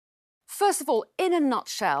First of all, in a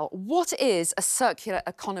nutshell, what is a circular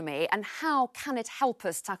economy and how can it help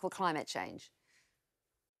us tackle climate change?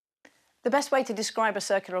 The best way to describe a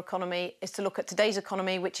circular economy is to look at today's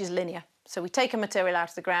economy, which is linear. So we take a material out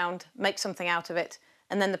of the ground, make something out of it,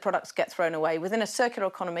 and then the products get thrown away. Within a circular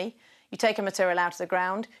economy, you take a material out of the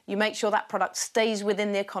ground, you make sure that product stays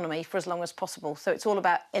within the economy for as long as possible. So it's all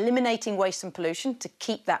about eliminating waste and pollution to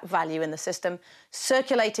keep that value in the system,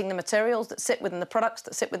 circulating the materials that sit within the products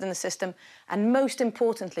that sit within the system, and most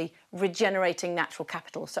importantly, regenerating natural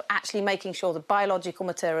capital. So actually making sure that biological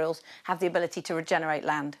materials have the ability to regenerate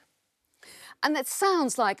land. And that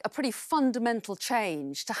sounds like a pretty fundamental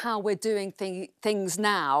change to how we're doing things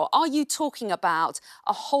now. Are you talking about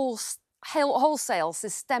a wholesale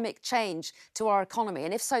systemic change to our economy?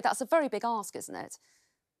 And if so, that's a very big ask, isn't it?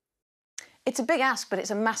 It's a big ask, but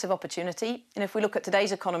it's a massive opportunity. And if we look at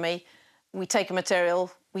today's economy, we take a material,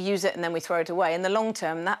 we use it, and then we throw it away. In the long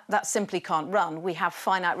term, that simply can't run. We have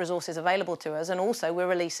finite resources available to us, and also we're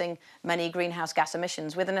releasing many greenhouse gas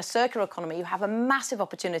emissions. Within a circular economy, you have a massive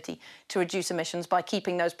opportunity to reduce emissions by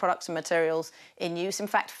keeping those products and materials in use. In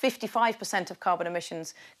fact, 55% of carbon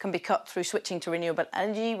emissions can be cut through switching to renewable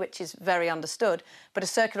energy, which is very understood. But a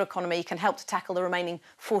circular economy can help to tackle the remaining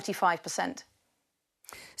 45%.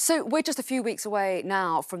 So we're just a few weeks away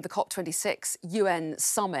now from the COP26 UN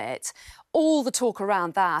summit. All the talk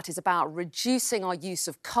around that is about reducing our use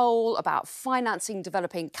of coal, about financing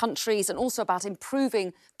developing countries, and also about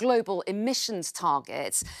improving global emissions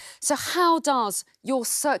targets. So how does your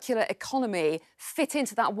circular economy fit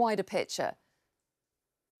into that wider picture?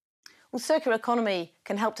 Well, circular economy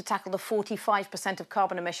can help to tackle the 45% of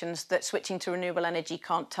carbon emissions that switching to renewable energy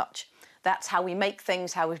can't touch. That's how we make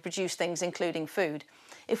things, how we produce things, including food.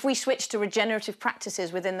 If we switch to regenerative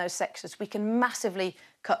practices within those sectors, we can massively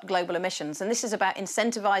cut global emissions. And this is about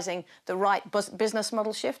incentivising the right business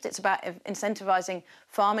model shift. It's about incentivising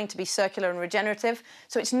farming to be circular and regenerative.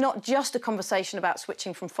 So it's not just a conversation about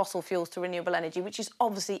switching from fossil fuels to renewable energy, which is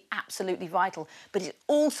obviously absolutely vital, but it's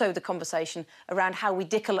also the conversation around how we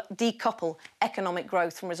decouple economic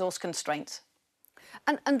growth from resource constraints.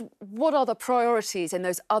 And what are the priorities in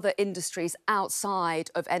those other industries outside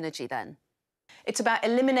of energy then? It's about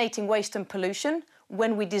eliminating waste and pollution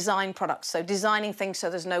when we design products. So designing things so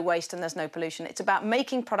there's no waste and there's no pollution. It's about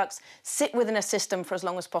making products sit within a system for as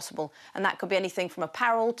long as possible. And that could be anything from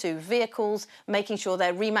apparel to vehicles, making sure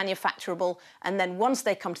they're remanufacturable. And then once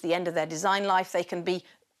they come to the end of their design life,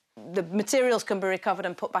 the materials can be recovered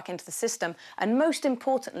and put back into the system. And most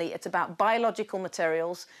importantly, it's about biological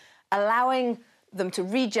materials, allowing them to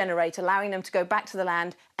regenerate, allowing them to go back to the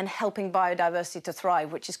land and helping biodiversity to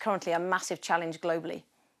thrive, which is currently a massive challenge globally.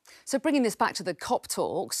 So bringing this back to the COP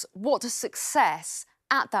talks, what does success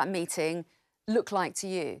at that meeting look like to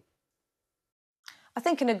you? I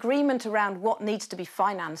think an agreement around what needs to be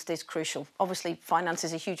financed is crucial. Obviously, finance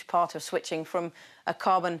is a huge part of switching from a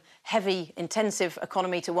carbon-heavy, intensive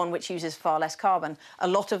economy to one which uses far less carbon. A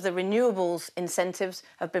lot of the renewables incentives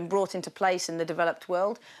have been brought into place in the developed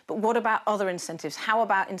world. But what about other incentives? How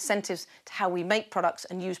about incentives to how we make products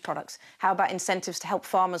and use products? How about incentives to help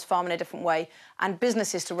farmers farm in a different way and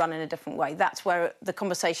businesses to run in a different way? That's where the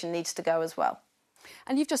conversation needs to go as well.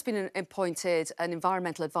 And you've just been appointed an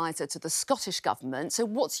environmental advisor to the Scottish Government. So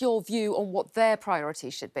what's your view on what their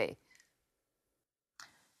priorities should be?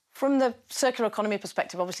 From the circular economy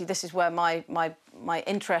perspective, obviously this is where my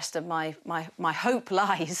interest and my hope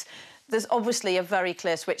lies. There's obviously a very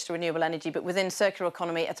clear switch to renewable energy, but within circular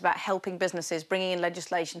economy, it's about helping businesses, bringing in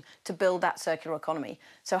legislation to build that circular economy.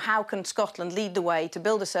 So how can Scotland lead the way to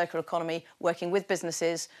build a circular economy, working with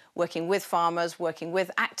businesses, working with farmers, working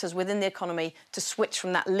with actors within the economy to switch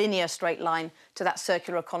from that linear straight line to that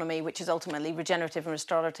circular economy, which is ultimately regenerative and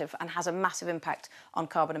restorative and has a massive impact on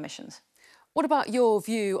carbon emissions. What about your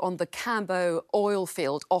view on the Cambo oil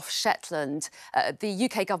field off Shetland? The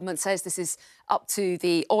UK government says this is up to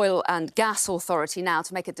the Oil and Gas Authority now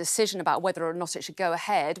to make a decision about whether or not it should go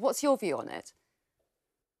ahead. What's your view on it?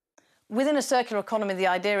 Within a circular economy, the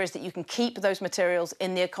idea is that you can keep those materials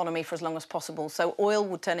in the economy for as long as possible. So oil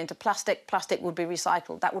would turn into plastic, plastic would be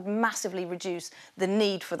recycled. That would massively reduce the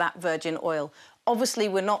need for that virgin oil. Obviously,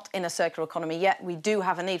 we're not in a circular economy yet. We do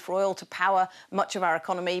have a need for oil to power much of our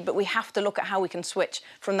economy, but we have to look at how we can switch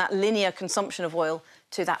from that linear consumption of oil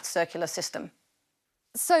to that circular system.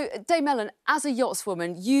 So, Dame Ellen, as a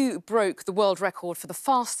yachtswoman, you broke the world record for the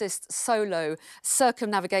fastest solo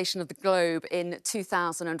circumnavigation of the globe in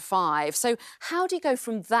 2005. So how do you go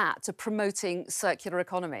from that to promoting circular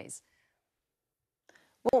economies?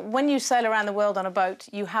 Well, when you sail around the world on a boat,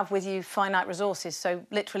 you have with you finite resources. So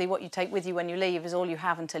literally what you take with you when you leave is all you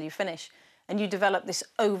have until you finish. and you develop this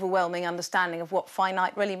overwhelming understanding of what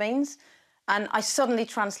finite really means. And I suddenly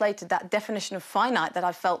translated that definition of finite that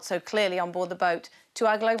I felt so clearly on board the boat to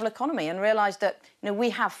our global economy and realised that we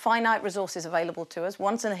have finite resources available to us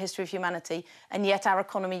once in the history of humanity, and yet our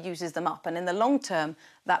economy uses them up. And in the long term,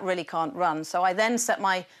 that really can't run. So I then set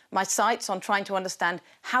my sights on trying to understand,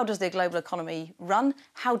 how does the global economy run?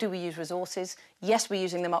 How do we use resources? Yes, we're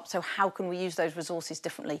using them up, so how can we use those resources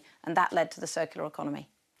differently? And that led to the circular economy.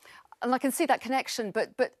 And I can see that connection,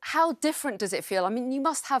 but how different does it feel? I mean, you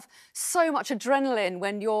must have so much adrenaline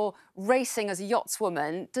when you're racing as a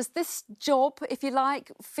yachtswoman. Does this job, if you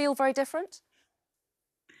like, feel very different?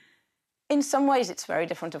 In some ways, it's very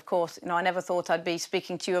different, of course. I never thought I'd be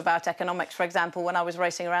speaking to you about economics, for example, when I was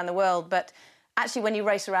racing around the world. But actually, when you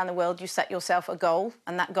race around the world, you set yourself a goal,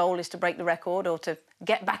 and that goal is to break the record or to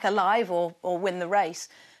get back alive or win the race.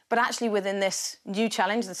 But actually, within this new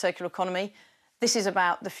challenge, the circular economy, this is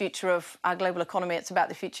about the future of our global economy. It's about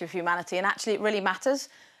the future of humanity. And actually, it really matters.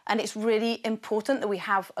 And it's really important that we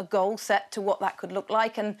have a goal set to what that could look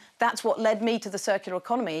like. And that's what led me to the circular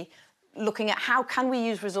economy, looking at how can we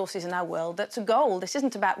use resources in our world. That's a goal. This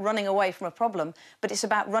isn't about running away from a problem, but it's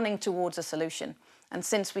about running towards a solution. And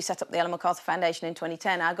since we set up the Ellen MacArthur Foundation in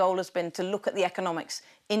 2010, our goal has been to look at the economics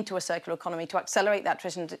into a circular economy, to accelerate that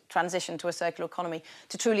transition to a circular economy,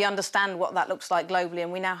 to truly understand what that looks like globally.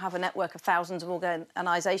 And we now have a network of thousands of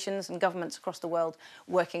organisations and governments across the world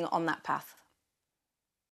working on that path.